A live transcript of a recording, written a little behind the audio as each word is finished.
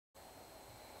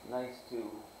Nice to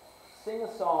sing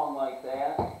a song like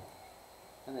that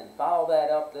and then follow that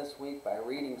up this week by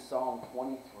reading Psalm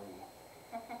 23.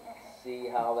 See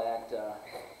how that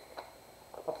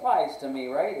applies to me,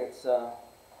 right? It's a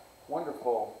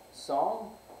wonderful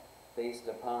song based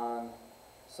upon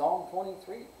Psalm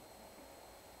 23.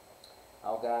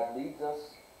 How God leads us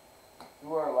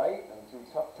through our life and through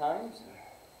tough times and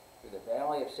through the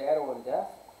valley of shadow and death.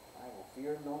 I will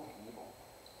fear no evil.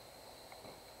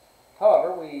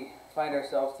 However, we find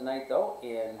ourselves tonight, though,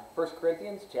 in 1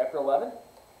 Corinthians chapter 11.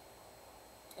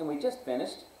 And we just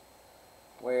finished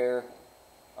where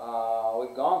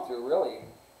we've gone through really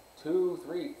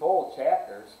 2-3 full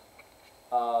chapters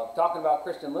talking about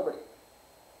Christian liberty.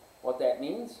 What that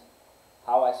means,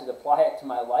 how I should apply it to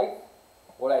my life,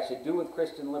 what I should do with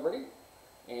Christian liberty.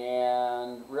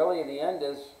 And really, the end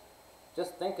is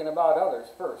just thinking about others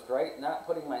first, right? Not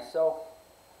putting myself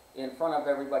in front of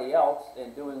everybody else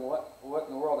and doing what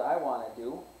in the world I want to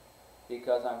do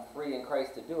because I'm free in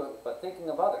Christ to do it, but thinking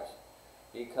of others.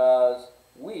 Because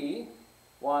we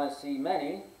want to see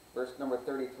many, verse number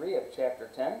 33 of chapter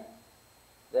 10,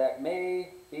 that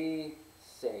may be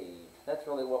saved. That's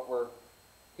really what we're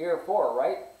here for,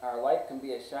 right? Our life can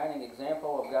be a shining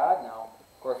example of God. Now,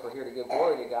 of course, we're here to give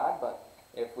glory to God, but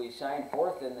if we shine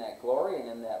forth in that glory and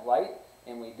in that light,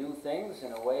 and we do things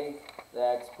in a way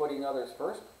that's putting others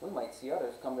first, we might see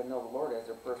others come to know the Lord as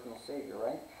their personal Savior,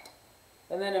 right?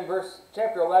 And then in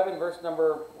chapter 11, verse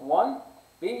number 1,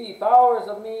 be ye followers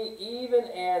of me, even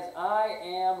as I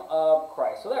am of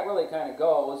Christ. So that really kind of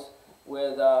goes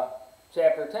with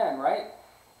chapter 10, right?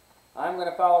 I'm going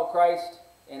to follow Christ,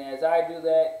 and as I do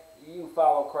that, you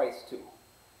follow Christ too.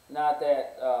 Not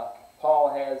that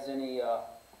Paul has any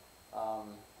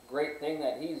great thing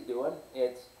that he's doing.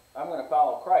 It's, I'm going to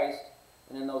follow Christ,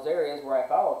 and in those areas where I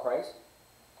follow Christ,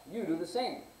 you do the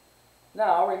same.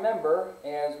 Now, remember,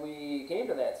 as we came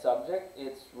to that subject,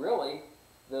 it's really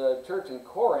the church in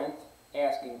Corinth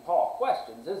asking Paul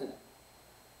questions, isn't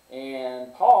it?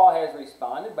 And Paul has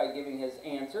responded by giving his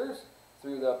answers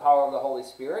through the power of the Holy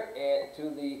Spirit to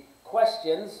the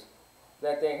questions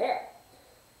that they have.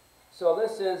 So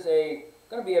this is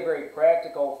going to be a very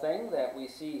practical thing that we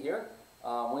see here.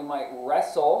 We might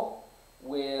wrestle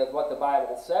with what the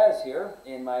Bible says here.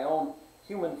 In my own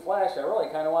human flesh, I really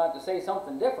kind of wanted to say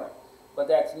something different. But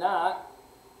that's not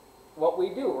what we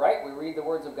do, right? We read the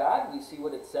words of God, we see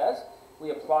what it says,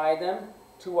 we apply them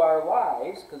to our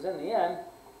lives, because in the end,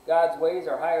 God's ways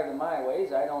are higher than my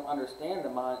ways. I don't understand the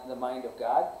mind of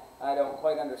God. I don't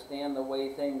quite understand the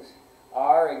way things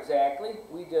are exactly.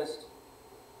 We just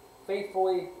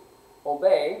faithfully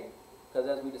obey, because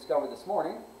as we discovered this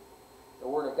morning, the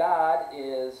Word of God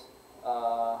is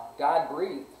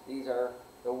God-breathed. These are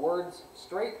the words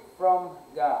straight from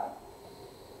God.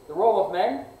 The role of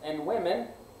men and women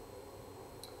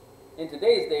in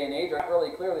today's day and age are not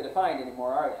really clearly defined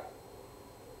anymore, are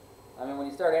they? I mean, when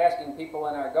you start asking people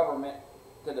in our government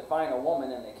to define a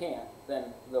woman and they can't, then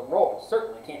the role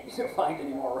certainly can't be defined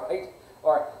anymore, right?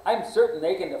 Or I'm certain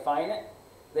they can define it.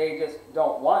 They just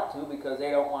don't want to because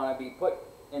they don't want to be put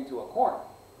into a corner.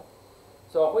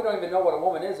 So if we don't even know what a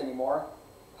woman is anymore,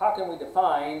 how can we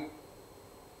define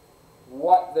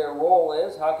what their role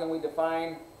is? How can we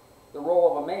define the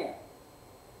role of a man?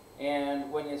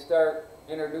 And when you start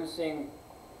introducing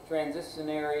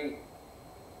transitionary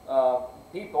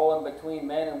people in between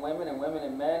men and women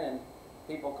and men, and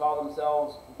people call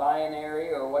themselves binary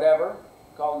or whatever,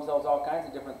 call themselves all kinds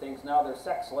of different things now, they're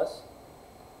sexless.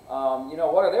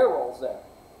 What are their roles then?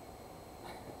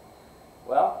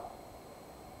 Well,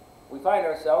 we find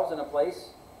ourselves in a place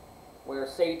where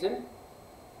Satan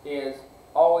is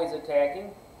always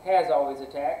attacking, has always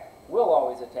attacked, will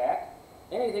always attack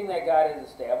anything that God has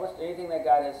established, anything that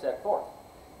God has set forth.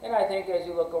 And I think as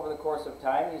you look over the course of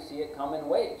time, you see it come in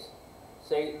waves.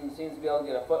 Satan seems to be able to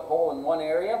get a foothold in one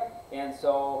area, and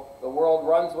so the world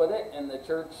runs with it, and the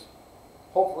church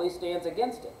hopefully stands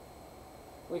against it.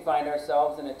 We find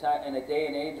ourselves in a day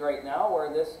and age right now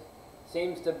where this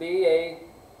seems to be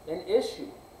an issue,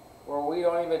 where we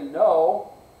don't even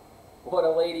know what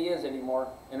a lady is anymore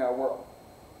in our world.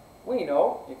 We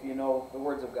know, if you know the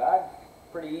words of God,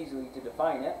 pretty easily to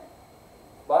define it,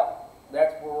 but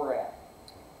that's where we're at.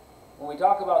 When we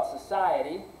talk about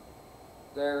society,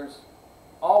 there's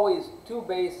always two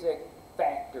basic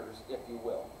factors, if you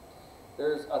will.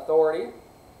 There's authority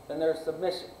and there's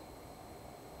submission.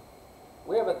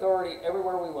 We have authority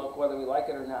everywhere we look, whether we like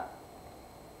it or not.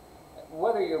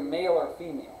 Whether you're male or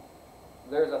female,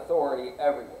 there's authority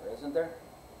everywhere, isn't there?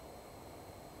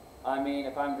 I mean,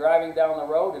 if I'm driving down the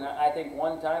road, and I think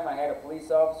one time I had a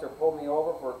police officer pull me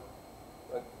over for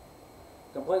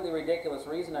completely ridiculous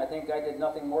reason. I think I did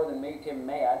nothing more than make him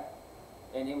mad,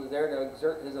 and he was there to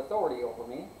exert his authority over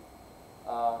me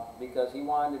because he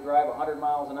wanted to drive 100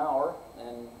 miles an hour,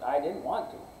 and I didn't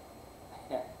want to.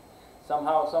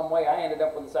 Somehow, some way, I ended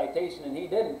up with a citation, and he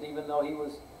didn't, even though he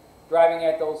was driving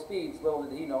at those speeds. Little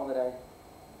did he know that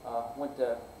I went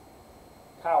to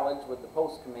college with the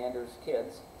post commander's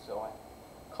kids, so I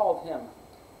called him,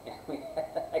 and we had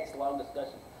a nice long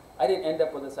discussion. I didn't end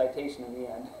up with a citation in the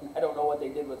end. I don't know what they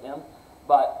did with him,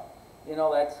 but, you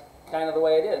know, that's kind of the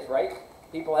way it is, right?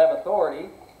 People have authority,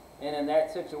 and in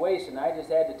that situation, I just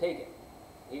had to take it.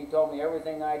 He told me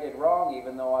everything I did wrong,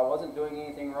 even though I wasn't doing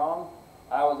anything wrong.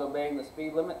 I was obeying the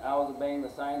speed limit, I was obeying the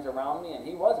signs around me, and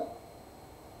he wasn't.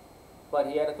 But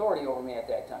he had authority over me at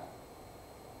that time,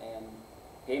 and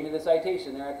gave me the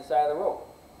citation there at the side of the road.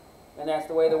 And that's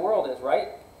the way the world is, right?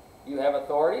 You have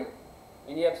authority,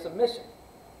 and you have submission.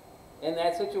 In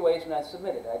that situation, I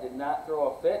submitted. I did not throw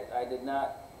a fit. I did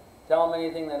not tell him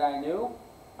anything that I knew.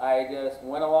 I just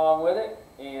went along with it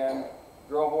and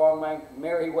drove along my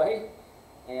merry way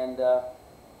and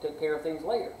took care of things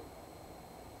later.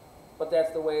 But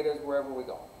that's the way it is wherever we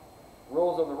go.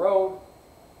 Rules of the road,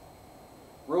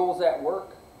 rules at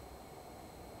work.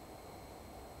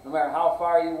 No matter how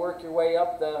far you work your way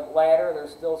up the ladder,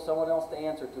 there's still someone else to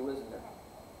answer to, isn't there?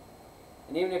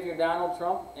 And even if you're Donald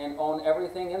Trump and own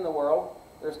everything in the world,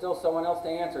 there's still someone else to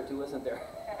answer to, isn't there?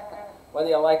 Whether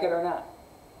you like it or not.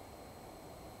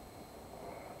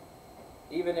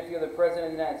 Even if you're the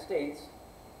President of the United States,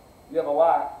 you have a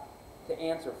lot to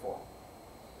answer for.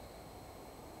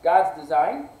 God's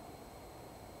design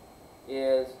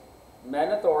is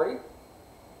men authority,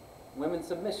 women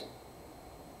submission.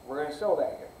 We're going to show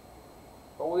that here.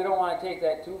 But we don't want to take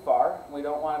that too far. We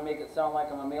don't want to make it sound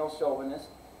like I'm a male chauvinist,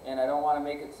 and I don't want to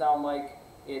make it sound like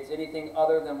it's anything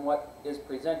other than what is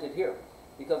presented here.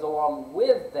 Because along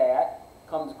with that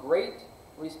comes great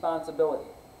responsibility.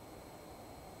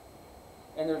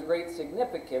 And there's great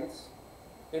significance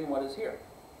in what is here.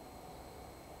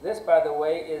 This, by the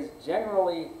way, is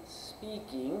generally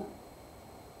speaking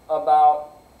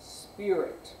about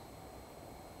spirit.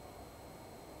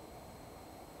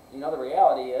 You know, the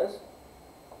reality is,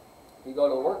 if you go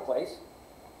to the workplace,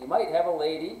 you might have a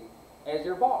lady as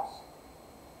your boss.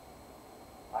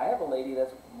 I have a lady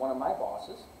that's one of my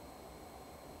bosses.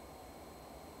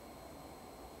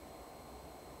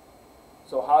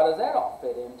 So how does that all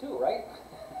fit in too, right?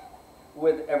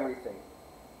 With everything.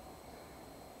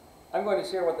 I'm going to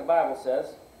share what the Bible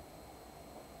says.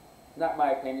 Not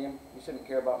my opinion. You shouldn't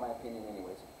care about my opinion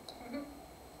anyways.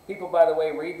 People, by the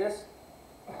way, read this,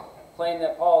 claim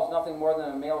that Paul is nothing more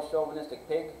than a male chauvinistic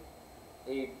pig.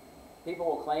 People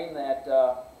will claim that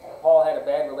Paul had a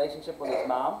bad relationship with his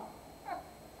mom,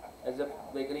 as if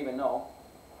they could even know.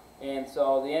 And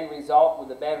so the end result with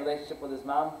the bad relationship with his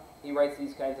mom, he writes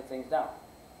these kinds of things down.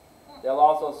 They'll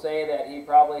also say that he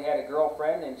probably had a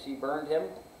girlfriend and she burned him,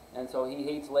 and so he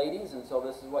hates ladies, and so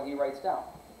this is what he writes down,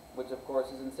 which of course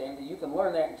is insanity. You can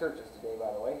learn that in churches today,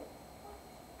 by the way.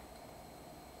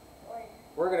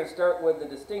 We're going to start with the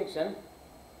distinction,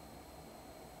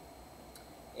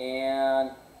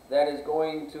 and that is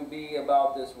going to be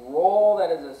about this role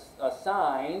that is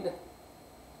assigned,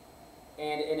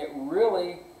 and it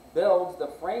really builds the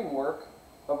framework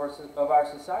of our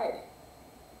society.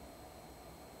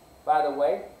 By the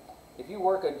way, if you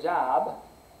work a job,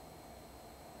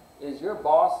 is your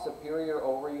boss superior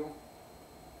over you?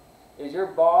 Is your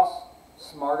boss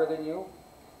smarter than you?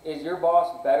 Is your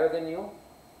boss better than you?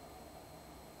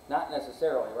 Not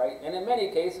necessarily, right? And in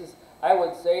many cases, I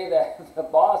would say that the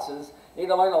bosses need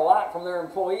to learn a lot from their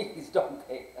employees, don't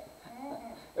they?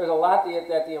 There's a lot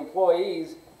that the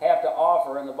employees have to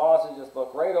offer, and the bosses just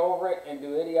look right over it and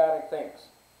do idiotic things.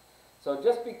 So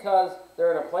just because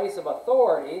they're in a place of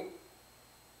authority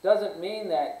doesn't mean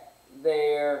that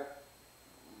they're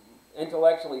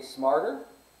intellectually smarter,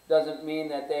 doesn't mean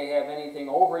that they have anything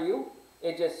over you.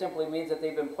 It just simply means that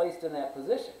they've been placed in that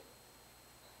position.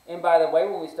 And by the way,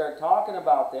 when we start talking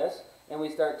about this, and we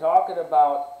start talking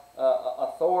about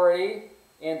authority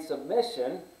and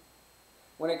submission,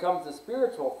 when it comes to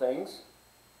spiritual things,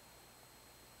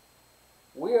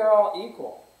 we are all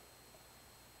equal.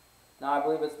 Now, I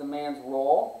believe it's the man's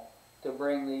role to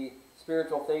bring the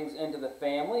spiritual things into the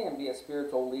family and be a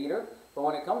spiritual leader. But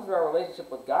when it comes to our relationship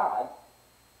with God,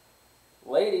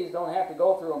 ladies don't have to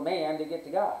go through a man to get to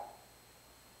God.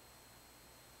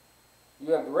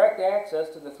 You have direct access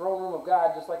to the throne room of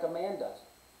God just like a man does.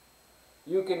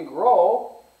 You can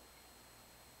grow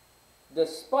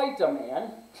despite a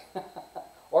man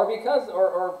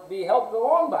or be helped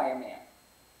along by a man.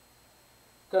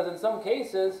 Because in some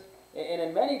cases, And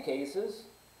in many cases,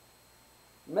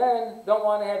 men don't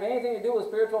want to have anything to do with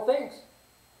spiritual things.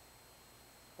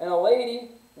 And a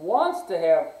lady wants to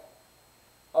have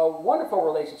a wonderful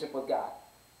relationship with God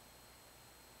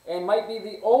and might be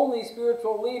the only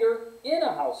spiritual leader in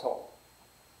a household.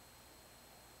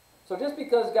 So just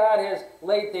because God has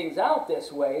laid things out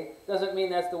this way doesn't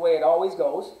mean that's the way it always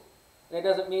goes. And it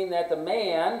doesn't mean that the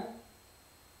man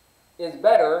is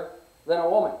better than a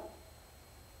woman.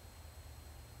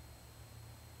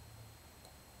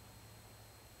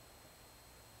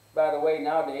 By the way,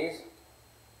 nowadays,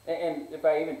 and if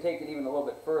I even take it even a little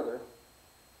bit further,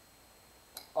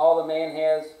 all the man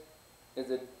has is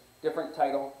a different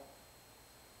title,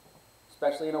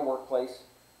 especially in a workplace.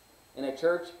 In a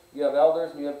church, you have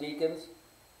elders and you have deacons.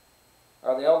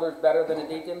 Are the elders better than a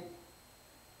deacon?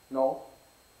 No.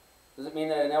 Does it mean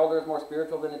that an elder is more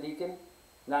spiritual than a deacon?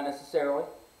 Not necessarily.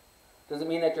 Does it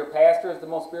mean that your pastor is the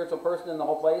most spiritual person in the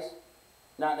whole place?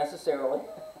 Not necessarily.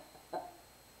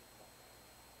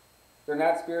 They're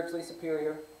not spiritually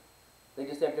superior. They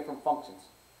just have different functions.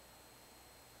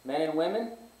 Men and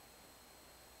women,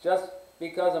 just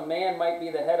because a man might be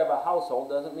the head of a household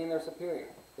doesn't mean they're superior.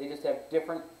 They just have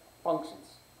different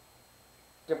functions,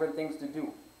 different things to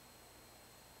do.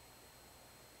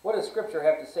 What does Scripture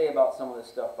have to say about some of this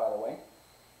stuff, by the way?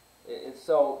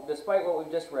 So, despite what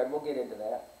we've just read, we'll get into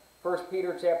that. 1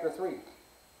 Peter chapter 3. I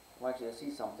want you to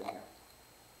see something here.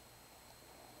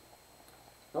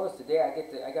 Notice today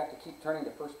I got to keep turning to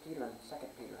 1 Peter and 2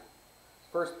 Peter.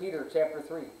 1 Peter chapter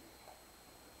 3.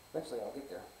 Eventually I'll get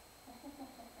there.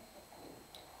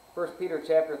 1 Peter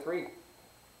chapter 3,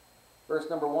 verse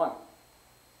number 1.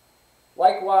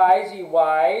 Likewise, ye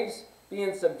wives, be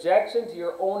in subjection to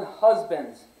your own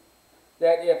husbands,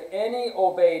 that if any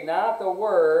obey not the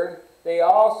word, they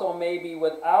also may be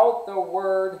without the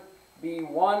word, be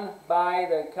won by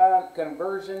the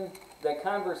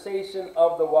conversation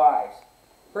of the wives.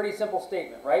 Pretty simple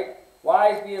statement, right?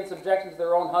 Wives be in subjection to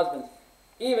their own husbands,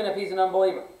 even if he's an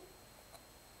unbeliever.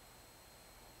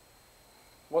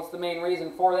 What's the main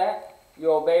reason for that?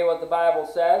 You obey what the Bible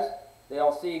says.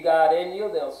 They'll see God in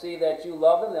you. They'll see that you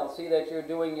love them. They'll see that you're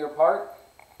doing your part.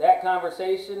 That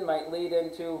conversation might lead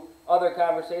into other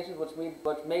conversations, which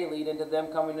may lead into them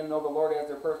coming to know the Lord as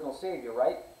their personal Savior,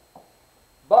 right?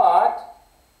 But,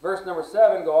 verse number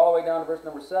 7, go all the way down to verse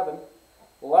number 7.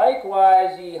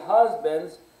 Likewise, ye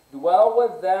husbands, dwell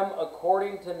with them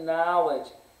according to knowledge,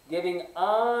 giving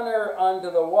honor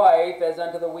unto the wife as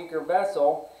unto the weaker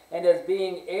vessel, and as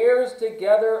being heirs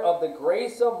together of the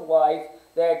grace of life,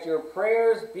 that your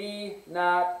prayers be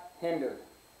not hindered.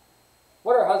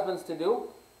 What are husbands to do?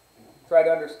 Try to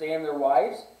understand their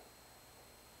wives,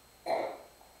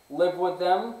 live with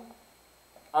them,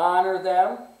 honor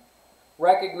them,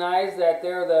 recognize that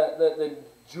they're the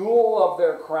jewel of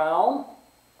their crown.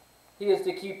 He is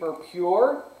to keep her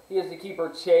pure. He is to keep her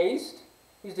chaste.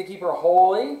 He is to keep her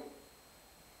holy.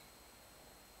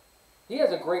 He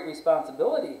has a great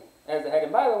responsibility as the head.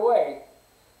 And by the way,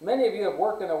 many of you have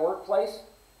worked in a workplace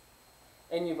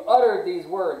and you've uttered these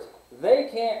words, they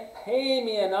can't pay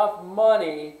me enough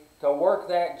money to work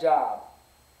that job.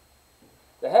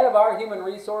 The head of our human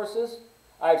resources,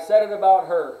 I've said it about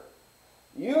her.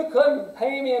 You couldn't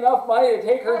pay me enough money to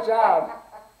take her job.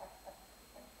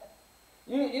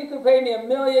 You could pay me $1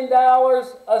 million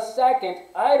a second.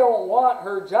 I don't want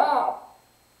her job.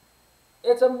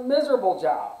 It's a miserable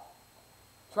job.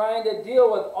 Trying to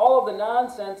deal with all of the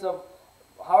nonsense of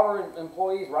however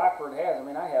employees Rockford has. I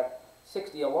mean, I have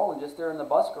 60 alone just there in the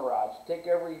bus garage. Take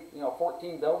every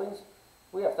 14 buildings.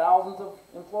 We have thousands of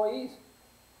employees.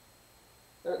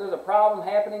 There's a problem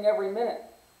happening every minute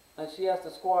that she has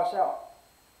to squash out.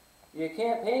 You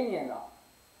can't pay me enough.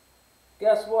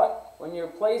 Guess what? When you're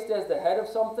placed as the head of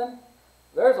something,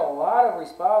 there's a lot of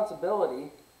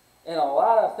responsibility and a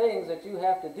lot of things that you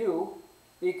have to do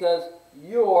because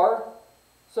you're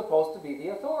supposed to be the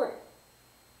authority.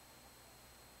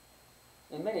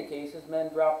 In many cases,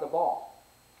 men drop the ball.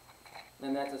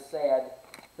 And that's a sad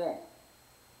thing.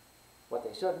 But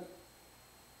they shouldn't.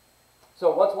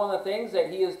 So what's one of the things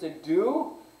that he is to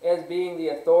do as being the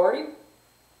authority?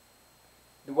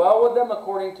 Dwell with them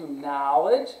according to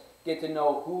knowledge. Get to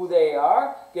know who they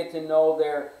are. Get to know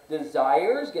their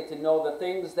desires. Get to know the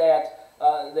things that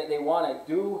they want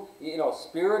to do,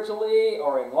 spiritually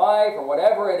or in life or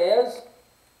whatever it is.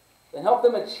 And help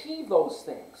them achieve those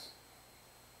things.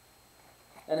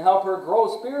 And help her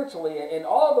grow spiritually in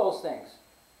all those things.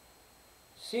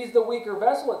 She's the weaker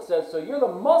vessel, it says, so you're the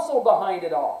muscle behind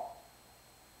it all.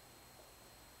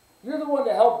 You're the one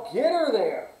to help get her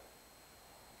there.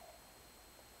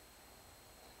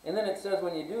 And then it says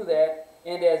when you do that,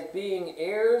 and as being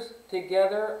heirs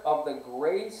together of the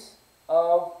grace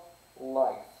of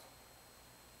life.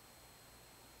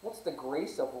 What's the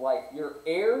grace of life? You're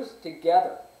heirs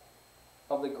together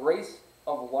of the grace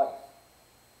of life.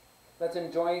 That's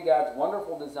enjoying God's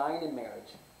wonderful design in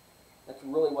marriage. That's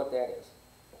really what that is.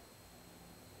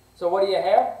 So what do you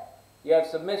have? You have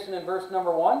submission in verse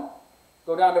number 1.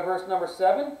 Go down to verse number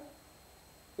 7.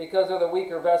 Because they're the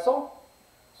weaker vessel.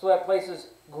 So that places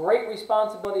great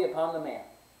responsibility upon the man.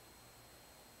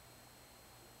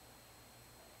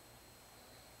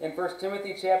 In 1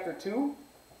 Timothy chapter 2,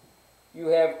 you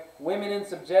have women in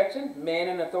subjection, man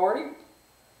in authority.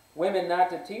 Women not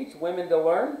to teach, women to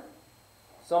learn.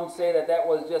 Some say that that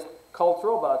was just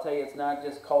cultural, but I'll tell you it's not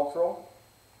just cultural.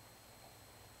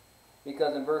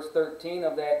 Because in verse 13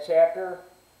 of that chapter,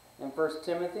 in 1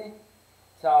 Timothy,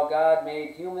 it's how God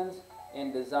made humans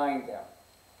and designed them.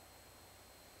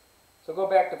 So go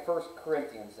back to 1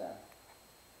 Corinthians then.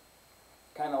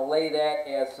 Kind of lay that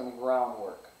as some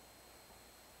groundwork.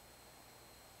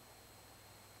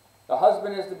 The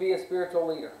husband is to be a spiritual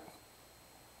leader.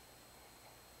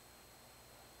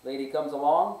 Lady comes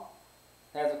along,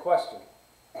 has a question.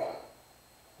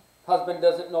 Husband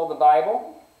doesn't know the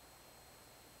Bible,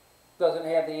 doesn't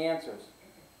have the answers.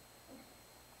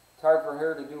 It's hard for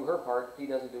her to do her part if he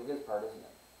doesn't do his part, isn't it?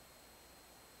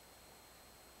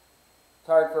 It's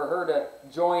hard for her to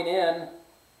join in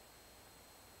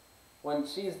when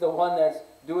she's the one that's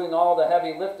doing all the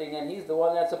heavy lifting and he's the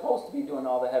one that's supposed to be doing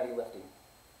all the heavy lifting.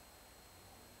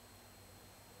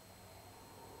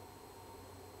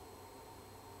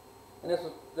 And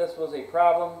this was a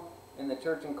problem in the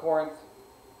church in Corinth,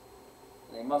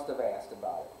 and they must have asked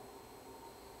about it.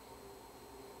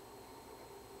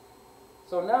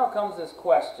 So now comes this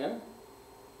question.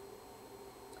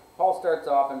 Paul starts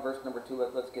off in verse number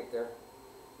 2. Let's get there.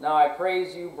 Now I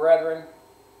praise you, brethren,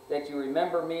 that you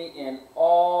remember me in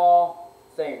all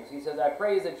things. He says, I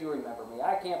praise that you remember me.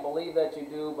 I can't believe that you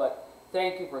do, but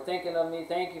thank you for thinking of me.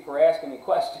 Thank you for asking me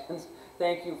questions.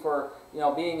 Thank you for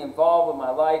being involved with my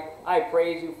life. I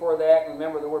praise you for that.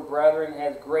 Remember, the word brethren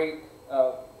has great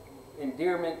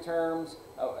endearment terms.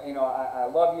 I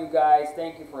love you guys.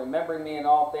 Thank you for remembering me in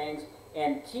all things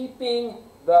and keeping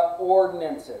the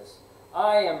ordinances.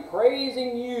 I am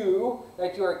praising you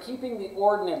that you are keeping the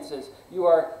ordinances. You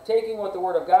are taking what the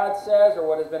Word of God says or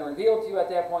what has been revealed to you at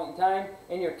that point in time,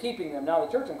 and you're keeping them. Now,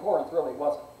 the church in Corinth really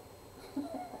wasn't.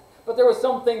 But there were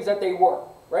some things that they were,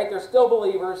 right? They're still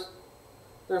believers.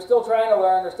 They're still trying to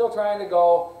learn. They're still trying to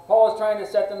go. Paul is trying to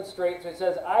set them straight. So he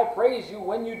says, I praise you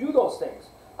when you do those things.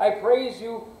 I praise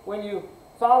you when you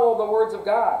follow the words of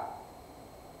God.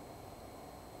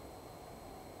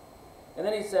 And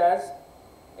then he says,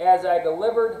 as I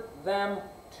delivered them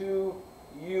to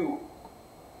you.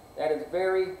 That is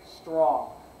very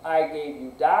strong. I gave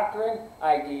you doctrine.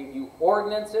 I gave you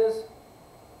ordinances.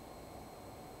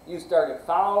 You started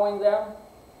following them.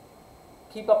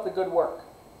 Keep up the good work.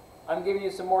 I'm giving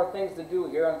you some more things to do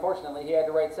here. Unfortunately, he had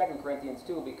to write 2 Corinthians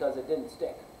 2 because it didn't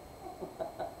stick.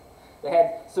 They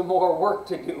had some more work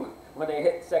to do when they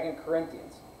hit 2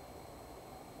 Corinthians.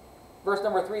 Verse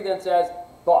number 3 then says,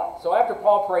 but. So after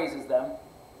Paul praises them,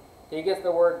 he gets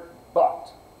the word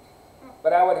but.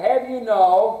 But I would have you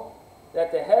know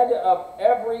that the head of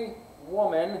every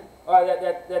woman, or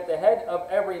that the head of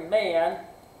every man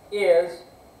is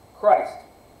Christ.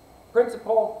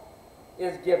 Principle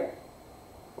is given.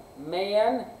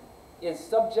 Man is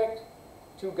subject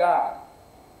to God.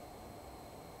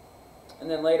 And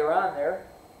then later on there,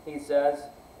 he says,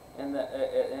 and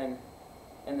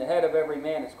the head of every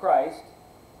man is Christ,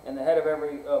 and the head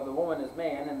of the woman is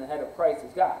man, and the head of Christ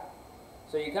is God.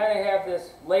 So you kind of have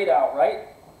this laid out, right?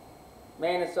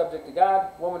 Man is subject to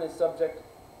God, woman is subject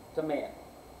to man.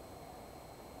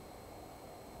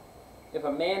 If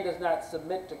a man does not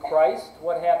submit to Christ,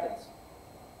 what happens?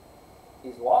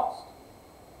 He's lost.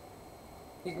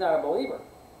 He's not a believer.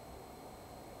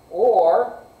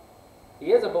 Or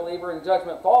he is a believer and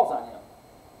judgment falls on him.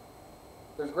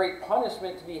 There's great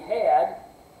punishment to be had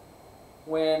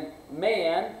when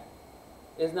man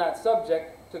is not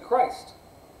subject to Christ.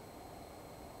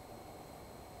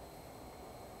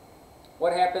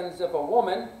 What happens if a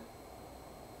woman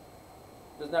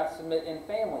does not submit in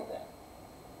family then?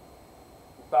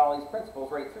 We follow these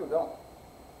principles right through, don't we?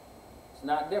 It's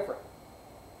not different.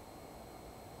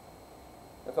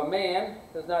 If a man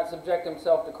does not subject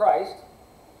himself to Christ,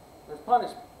 there's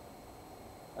punishment.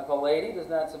 If a lady does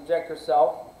not subject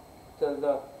herself to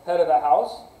the head of the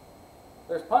house,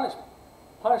 there's punishment.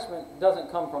 Punishment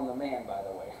doesn't come from the man, by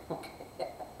the way. Okay.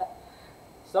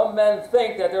 Some men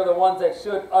think that they're the ones that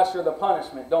should usher the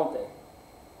punishment, don't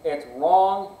they? It's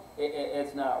wrong.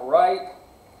 it's not right.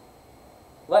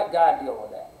 Let God deal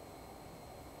with that.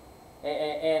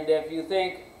 And if you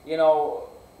think,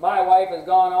 my wife has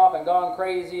gone off and gone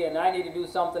crazy and I need to do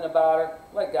something about her,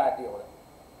 let God deal with it.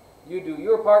 You do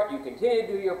your part. You continue to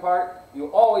do your part. You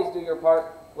always do your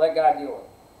part. Let God deal with it.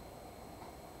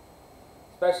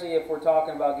 Especially if we're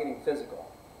talking about getting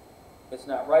physical. It's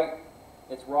not right.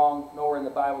 It's wrong. Nowhere in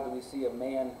the Bible do we see a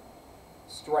man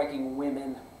striking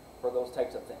women for those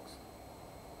types of things.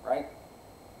 Right?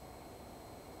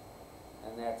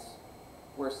 And that's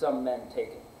where some men take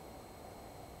it.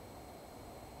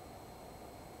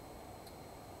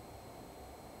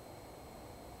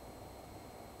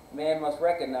 Man must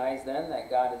recognize then that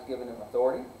God has given him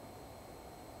authority.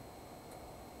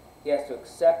 He has to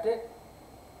accept it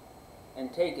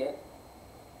and take it.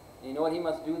 And you know what he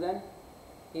must do then?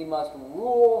 He must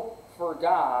rule for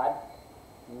God,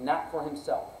 not for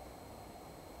himself.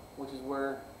 Which is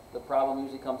where the problem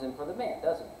usually comes in for the man,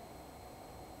 doesn't it?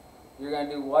 You're going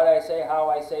to do what I say, how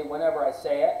I say, whenever I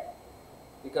say it,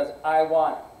 because I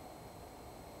want it.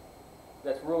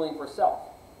 That's ruling for self.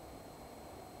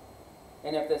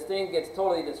 And if this thing gets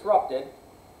totally disrupted,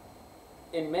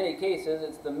 in many cases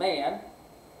it's the man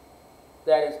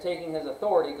that is taking his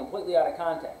authority completely out of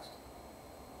context.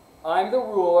 I'm the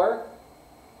ruler,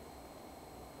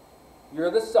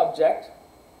 you're the subject,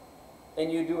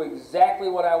 and you do exactly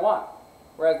what I want.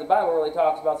 Whereas the Bible really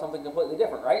talks about something completely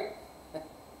different, right? It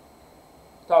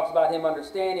talks about him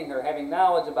understanding her, having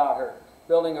knowledge about her,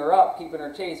 building her up, keeping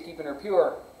her chaste, keeping her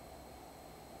pure.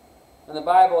 And the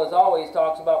Bible, as always,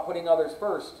 talks about putting others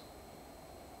first.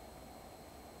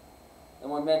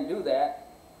 And when men do that,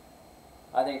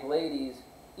 I think ladies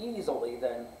easily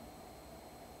then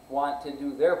want to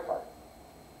do their part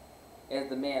as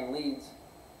the man leads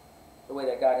the way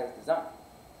that God has designed.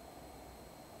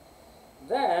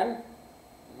 Then,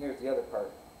 and here's the other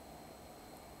part.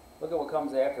 Look at what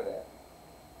comes after that.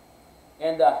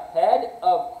 And the head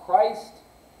of Christ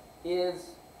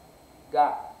is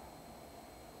God.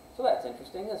 So that's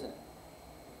interesting, isn't it?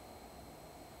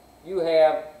 You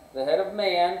have the head of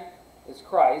man is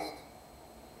Christ,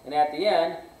 and at the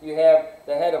end, you have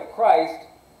the head of Christ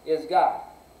is God.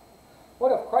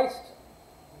 What if Christ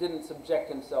didn't subject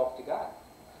himself to God?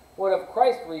 What if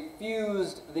Christ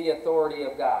refused the authority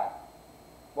of God?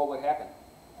 What would happen?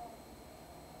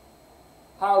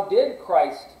 How did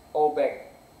Christ obey?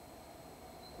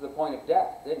 To the point of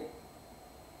death, didn't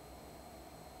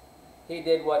he? He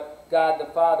did what God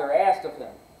the Father asked of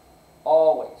him,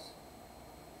 always.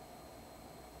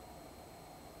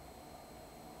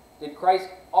 Did Christ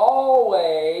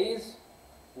always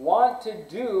want to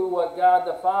do what God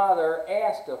the Father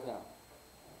asked of him?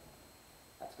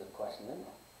 That's a good question, isn't it?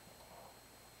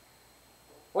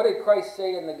 What did Christ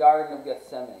say in the Garden of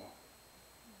Gethsemane?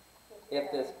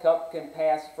 If this cup can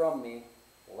pass from me,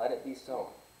 let it be so.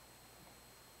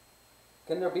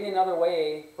 Can there be another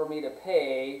way for me to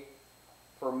pay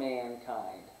for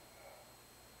mankind?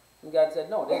 And God said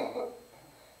no, didn't he?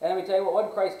 And let me tell you what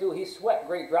did Christ do? He sweat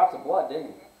great drops of blood, didn't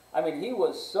he? I mean, he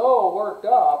was so worked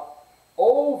up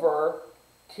over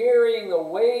carrying the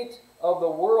weight of the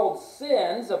world's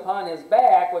sins upon his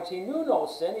back, which he knew no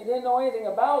sin. He didn't know anything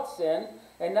about sin.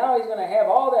 And now he's going to have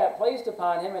all that placed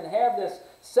upon him and have this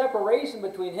separation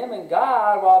between him and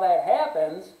God while that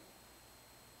happens.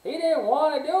 He didn't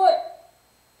want to do it.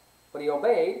 But he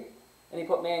obeyed, and he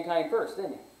put mankind first,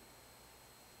 didn't he?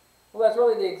 Well, that's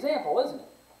really the example, isn't it?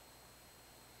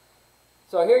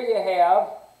 So here you have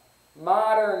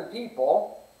modern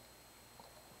people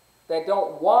that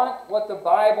don't want what the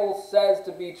Bible says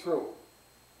to be true.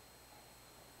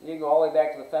 You can go all the way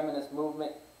back to the feminist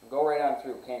movement, go right on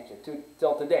through, can't you?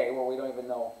 Till today, where we don't even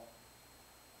know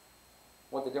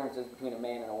what the difference is between a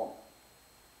man and a woman.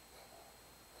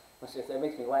 That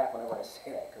makes me laugh whenever I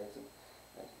say that, because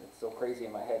it's so crazy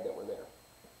in my head that we're there.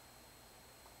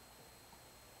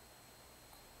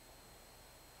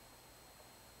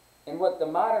 And what the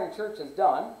modern church has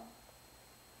done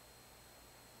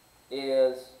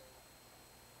is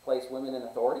place women in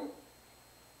authority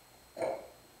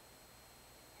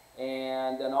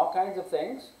and done all kinds of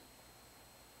things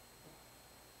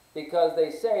because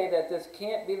they say that this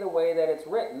can't be the way that it's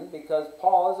written because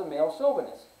Paul is a male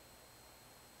chauvinist.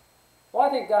 Well, I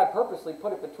think God purposely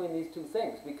put it between these two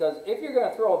things, because if you're going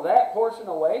to throw that portion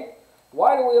away,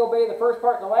 why do we obey the first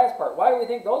part and the last part? Why do we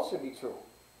think those should be true?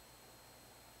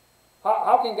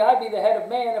 How can God be the head of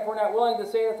man if we're not willing to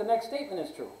say that the next statement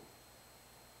is true?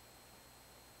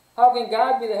 How can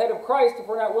God be the head of Christ if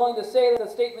we're not willing to say that the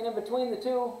statement in between the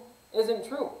two isn't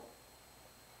true?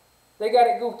 They got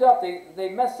it goofed up. They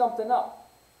messed something up.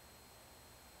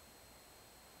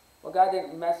 Well, Well, God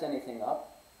didn't mess anything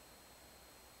up.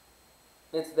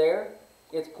 It's there,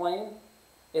 it's plain,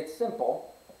 it's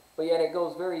simple, but yet it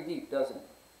goes very deep, doesn't it?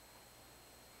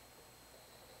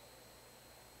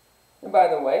 And by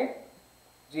the way,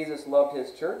 Jesus loved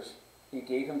his church. He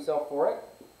gave himself for it.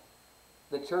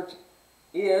 The church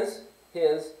is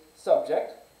his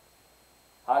subject.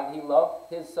 How did he love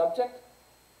his subject?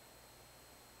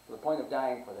 To the point of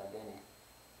dying for them, didn't he?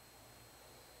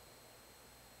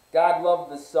 God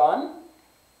loved the Son.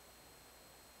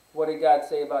 What did God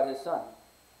say about his Son?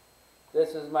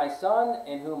 This is my Son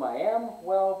in whom I am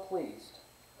well pleased.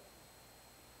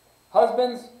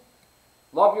 Husbands,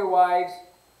 love your wives,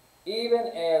 even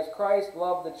as Christ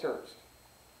loved the church.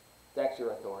 That's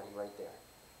your authority right there.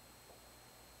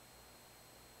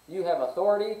 You have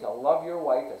authority to love your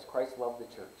wife as Christ loved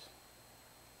the church.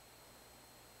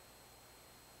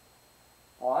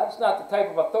 Well, that's not the type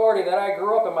of authority that I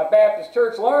grew up in my Baptist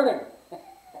church learning.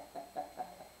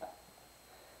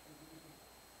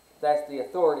 That's the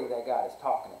authority that God is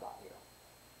talking about here.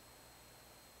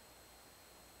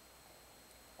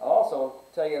 I'll also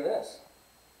tell you this.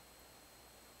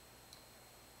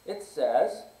 It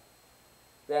says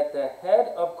that the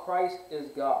head of Christ is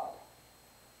God.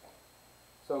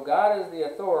 So God is the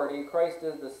authority, Christ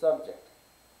is the subject.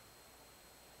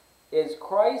 Is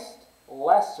Christ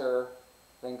lesser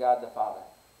than God the Father?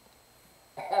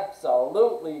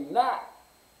 Absolutely not.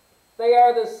 They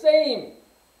are the same.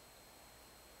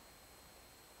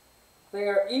 They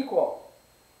are equal.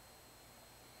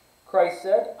 Christ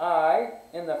said, I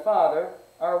and the Father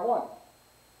are one.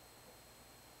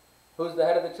 Who's the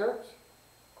head of the church?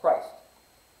 Christ.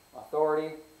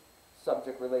 Authority,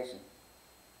 subject relation.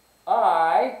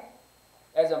 I,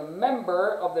 as a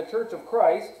member of the church of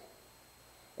Christ,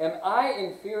 am I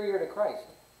inferior to Christ?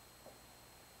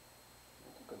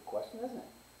 That's a good question, isn't it?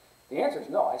 The answer is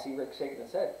no. I see Rick shaking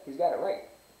his head. He's got it right.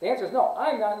 The answer is no.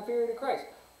 I'm not inferior to Christ.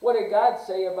 What did God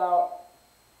say about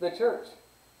the church?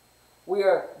 We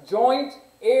are joint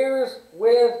heirs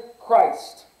with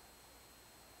Christ.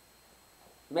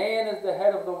 Man is the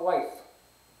head of the wife.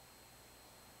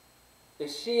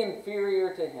 Is she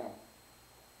inferior to him?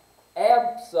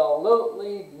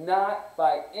 Absolutely not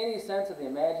by any sense of the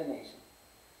imagination.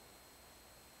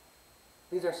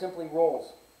 These are simply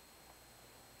roles.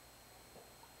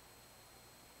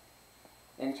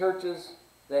 And churches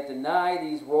that deny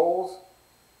these roles,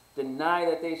 deny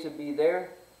that they should be there,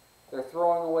 they're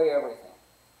throwing away everything.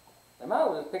 They might as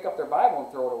well just pick up their Bible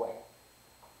and throw it away.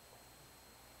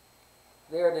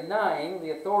 They are denying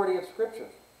the authority of Scripture.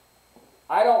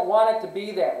 I don't want it to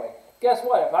be that way. Guess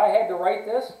what? If I had to write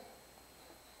this,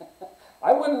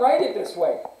 I wouldn't write it this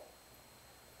way.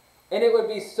 And it would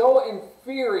be so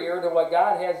inferior to what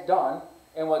God has done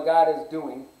and what God is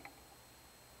doing,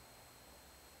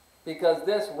 because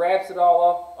this wraps it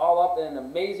all up in an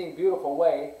amazing, beautiful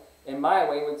way. And my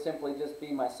way would simply just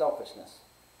be my selfishness.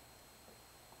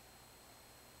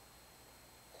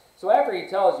 So after he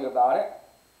tells you about it,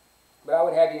 but I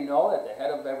would have you know that the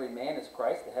head of every man is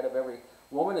Christ, the head of every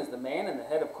woman is the man, and the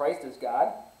head of Christ is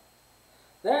God.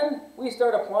 Then we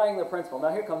start applying the principle. Now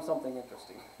here comes something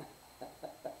interesting.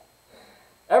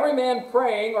 Every man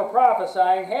praying or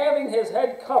prophesying, having his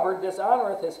head covered,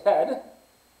 dishonoreth his head.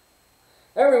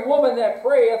 Every woman that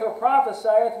prayeth or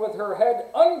prophesieth with her head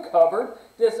uncovered,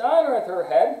 dishonoreth her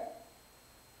head.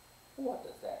 What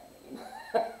does that mean?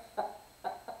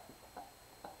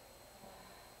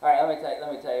 All right,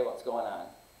 let me tell you what's going on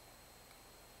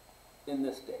in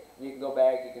this day. You can go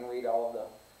back, you can read all of the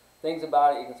things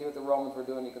about it, you can see what the Romans were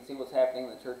doing, you can see what's happening in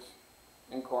the church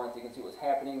in Corinth, you can see what's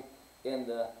happening in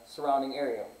the surrounding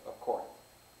area of Corinth.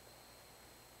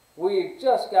 We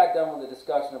just got done with a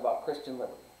discussion about Christian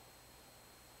liberty.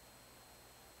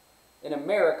 In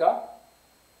America,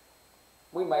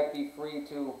 we might be free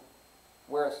to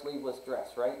wear a sleeveless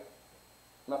dress, right?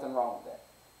 Nothing wrong with that.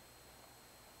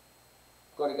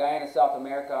 Go to Guyana, South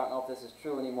America. I don't know if this is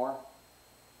true anymore,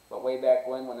 but way back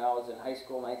when I was in high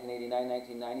school, 1989,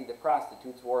 1990, the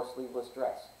prostitutes wore a sleeveless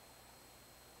dress.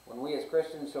 When we as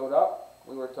Christians showed up,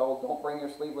 we were told, don't bring your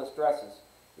sleeveless dresses,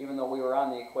 even though we were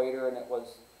on the equator and it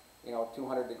was,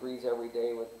 200 degrees every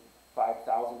day with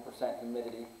 5,000%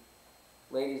 humidity.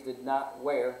 Ladies did not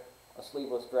wear a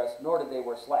sleeveless dress, nor did they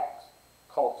wear slacks.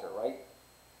 Culture, right?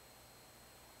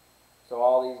 So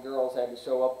all these girls had to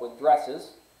show up with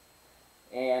dresses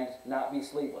and not be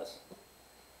sleeveless.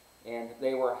 And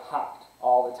they were hot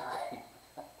all the time.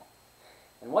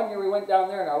 And one year we went down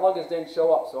there and our luggage didn't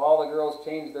show up, so all the girls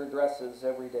changed their dresses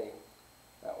every day.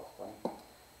 That was funny.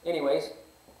 Anyways,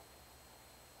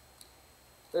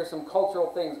 there's some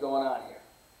cultural things going on here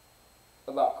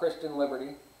about Christian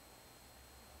liberty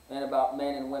and about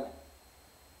men and women.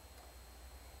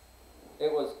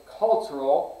 It was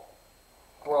cultural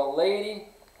for a lady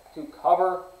to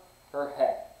cover her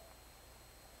head.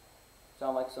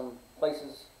 Sound like some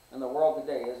places in the world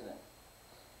today, isn't it?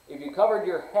 If you covered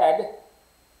your head,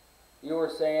 you were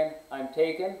saying, I'm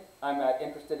taken, I'm not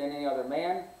interested in any other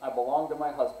man, I belong to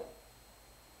my husband.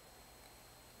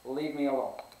 Leave me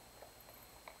alone.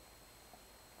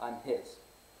 I'm his.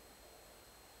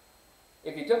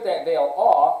 If you took that veil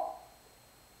off,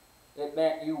 it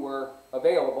meant you were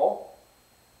available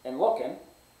and looking,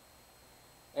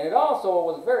 and it also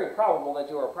was very probable that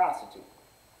you were a prostitute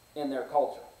in their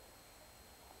culture.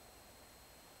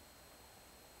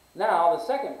 Now, the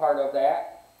second part of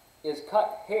that is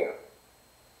cut hair.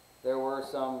 There were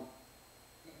some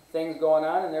things going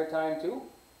on in their time too,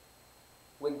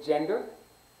 with gender,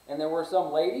 and there were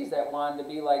some ladies that wanted to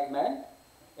be like men,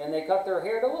 and they cut their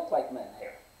hair to look like men's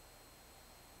hair.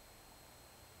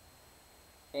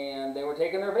 And they were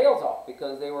taking their veils off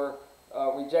because they were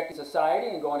rejecting society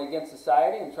and going against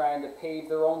society and trying to pave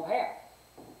their own path.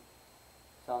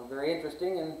 Sounds very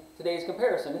interesting in today's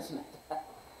comparison, isn't it?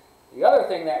 The other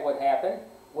thing that would happen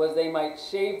was they might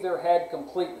shave their head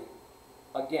completely.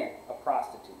 Again, a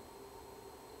prostitute.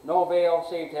 No veil,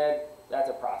 shaved head, that's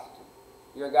a prostitute.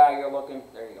 You're a guy, you're looking,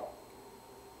 there you go.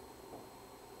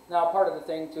 Now, part of the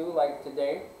thing too, like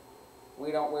today,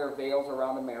 we don't wear veils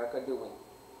around America, do we?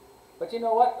 But you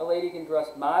know what? A lady can dress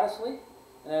modestly,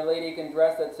 and a lady can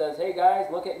dress that says, hey guys,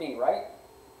 look at me, right?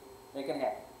 It can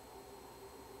happen.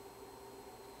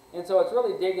 And so it's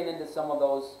really digging into some of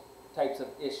those types of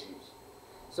issues.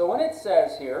 So when it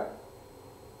says here,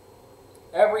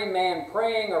 every man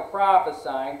praying or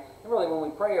prophesying, and really when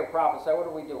we pray or prophesy, what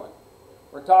are we doing?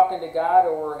 We're talking to God,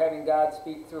 or we're having God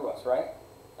speak through us, right?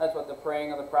 That's what the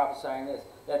praying or the prophesying is.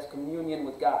 That's communion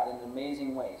with God in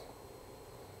amazing ways.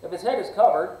 If his head is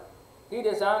covered, he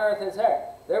dishonoreth his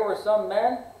head. There were some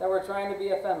men that were trying to be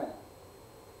effeminate.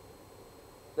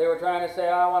 They were trying to say,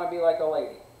 I want to be like a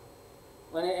lady.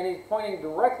 And he's pointing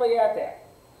directly at that.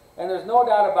 And there's no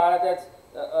doubt about it,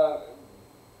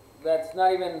 that's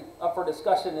not even up for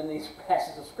discussion in these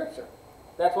passages of Scripture.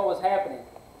 That's what was happening.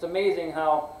 It's amazing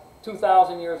how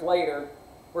 2,000 years later,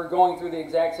 we're going through the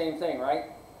exact same thing, right?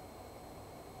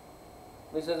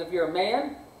 He says, if you're a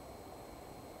man,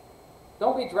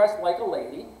 don't be dressed like a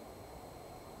lady,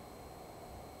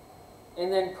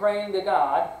 and then praying to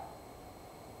God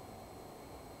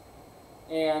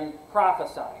and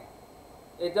prophesying.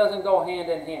 It doesn't go hand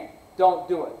in hand. Don't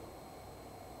do it.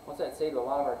 What's that say to a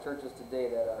lot of our churches today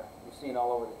that are you're seeing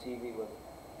all over the TV with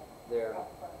their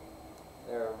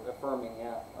affirming,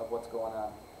 of what's going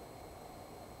on.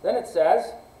 Then it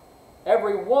says,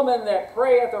 every woman that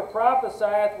prayeth or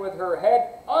prophesieth with her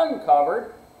head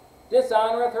uncovered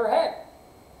dishonoreth her head.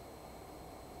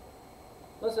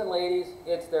 Listen, ladies,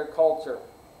 it's their culture.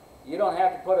 You don't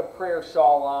have to put a prayer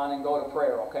shawl on and go to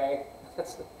prayer, okay?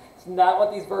 It's not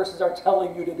what these verses are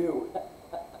telling you to do.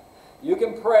 You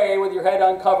can pray with your head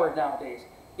uncovered nowadays.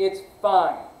 It's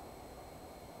fine.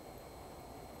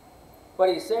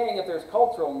 But he's saying if there's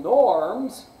cultural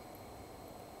norms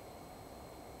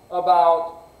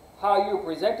about how you're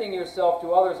presenting yourself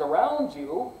to others around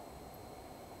you,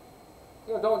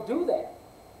 don't do that.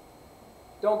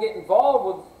 Don't get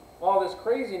involved with all this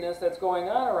craziness that's going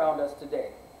on around us today.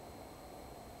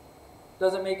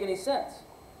 Doesn't make any sense.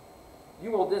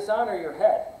 You will dishonor your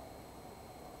head.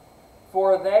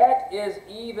 For that is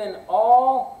even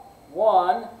all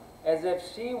one as if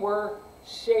she were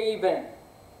shaven.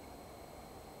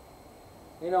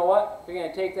 You know what? If you're going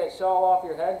to take that shawl off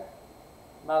your head,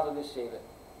 might as well just shave it.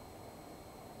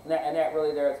 And that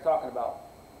really there, it's talking about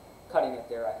cutting it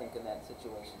there, I think, in that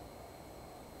situation.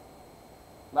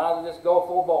 Might as well just go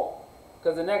full bolt.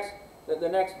 Because the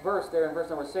next verse there in verse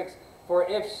number 6, for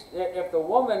if the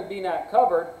woman be not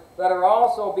covered, let her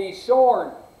also be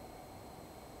shorn.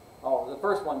 Oh, the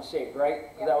first one shaved,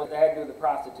 right? Yep. That had to do with the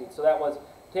prostitute. So that was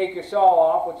take your shawl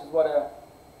off, which is what a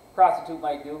prostitute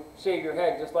might do. Shave your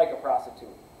head just like a prostitute.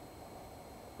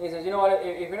 He says, you know what,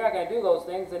 if you're not going to do those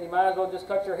things, then you might as well just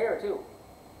cut your hair too.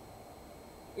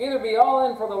 Either be all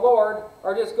in for the Lord,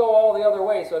 or just go all the other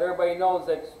way so that everybody knows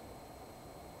that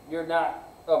you're not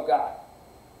of God.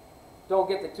 Don't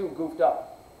get the two goofed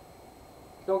up.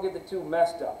 Don't get the two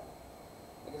messed up.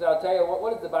 Because I'll tell you,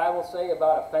 what does the Bible say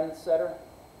about a fence setter?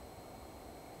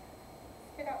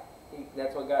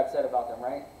 That's what God said about them,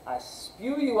 right? I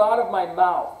spew you out of my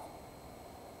mouth.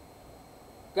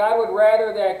 God would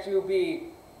rather that you be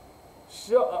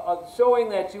showing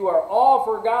that you are all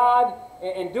for God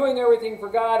and doing everything for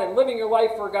God and living your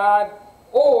life for God,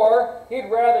 or He'd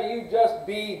rather you just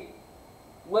be,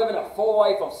 living a full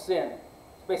life of sin.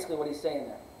 That's basically what he's saying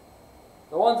there.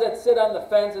 The ones that sit on the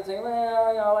fence and say,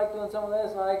 well, I like doing some of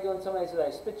this and I like doing some of that, he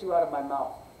says, I spit you out of my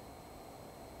mouth.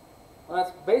 And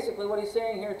that's basically what he's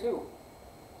saying here too.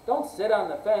 Don't sit on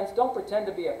the fence. Don't pretend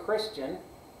to be a Christian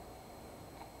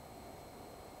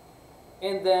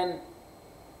and then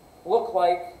look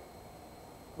like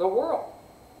the world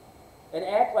and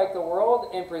act like the world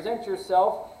and present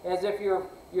yourself as if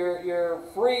you're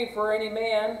free for any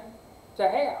man to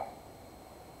have.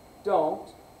 Don't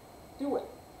do it.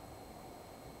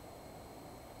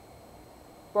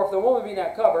 For if the woman be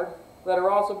not covered, let her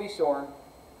also be shorn.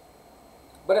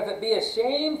 But if it be a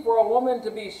shame for a woman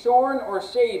to be shorn or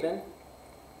shaven,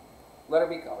 let her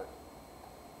be covered.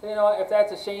 So, if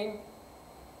that's a shame,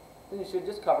 then you should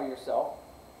just cover yourself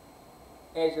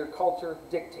as your culture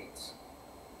dictates.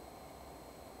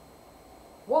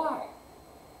 Why?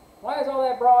 Why is all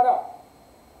that brought up?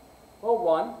 Well,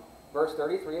 1, verse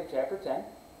 33 of chapter 10. It's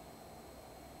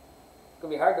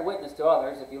going to be hard to witness to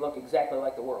others if you look exactly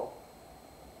like the world.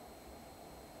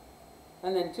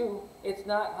 And then 2, it's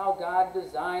not how God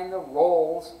designed the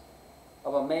roles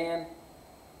of a man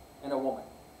and a woman.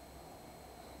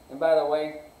 And by the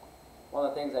way, one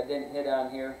of the things I didn't hit on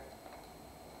here,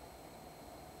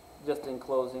 just in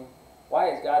closing, why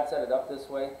has God set it up this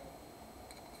way?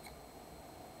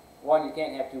 1, you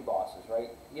can't have 2 bosses, right?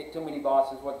 You get too many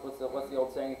bosses, what's the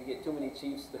old saying? If you get too many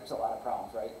chiefs, there's a lot of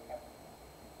problems, right?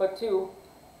 But 2,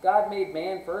 God made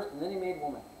man first, and then he made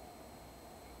woman.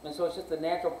 And so it's just the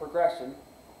natural progression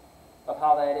of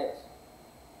how that is.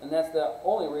 And that's the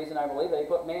only reason I believe they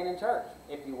put man in charge,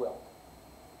 if you will.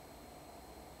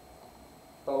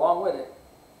 But along with it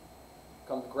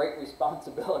comes great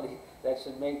responsibility that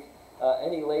should make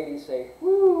any lady say,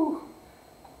 whoo,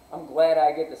 I'm glad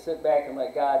I get to sit back and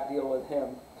let God deal with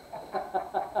him.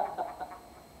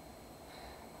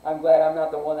 I'm glad I'm not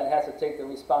the one that has to take the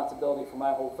responsibility for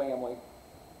my whole family.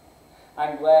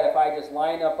 I'm glad if I just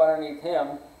line up underneath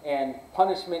him and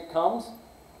punishment comes,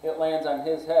 it lands on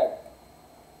his head.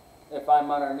 If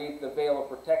I'm underneath the veil of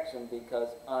protection because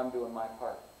I'm doing my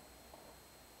part.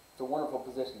 It's a wonderful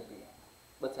position to be in.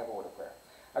 Let's have a word of prayer.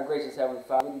 Our gracious Heavenly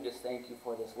Father, we just thank you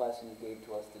for this lesson you gave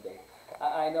to us today.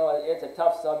 I know it's a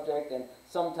tough subject, and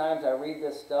sometimes I read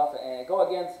this stuff and it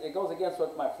goes against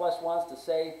what my flesh wants to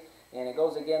say, and it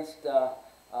goes against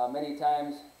many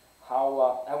times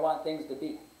how I want things to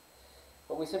be.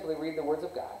 But we simply read the words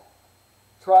of God.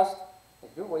 Trust that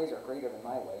your ways are greater than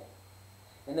my way.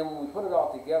 And then when we put it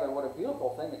all together, what a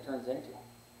beautiful thing it turns into.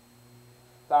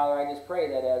 Father, I just pray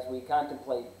that as we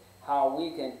contemplate how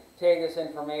we can take this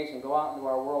information, go out into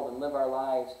our world and live our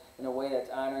lives in a way that's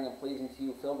honoring and pleasing to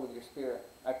you, filled with your Spirit,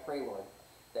 I pray, Lord,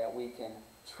 that we can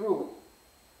truly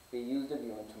be used of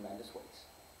you in tremendous ways.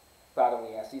 Father,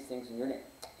 we ask these things in your name.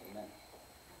 Amen.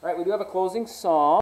 All right, we do have a closing song.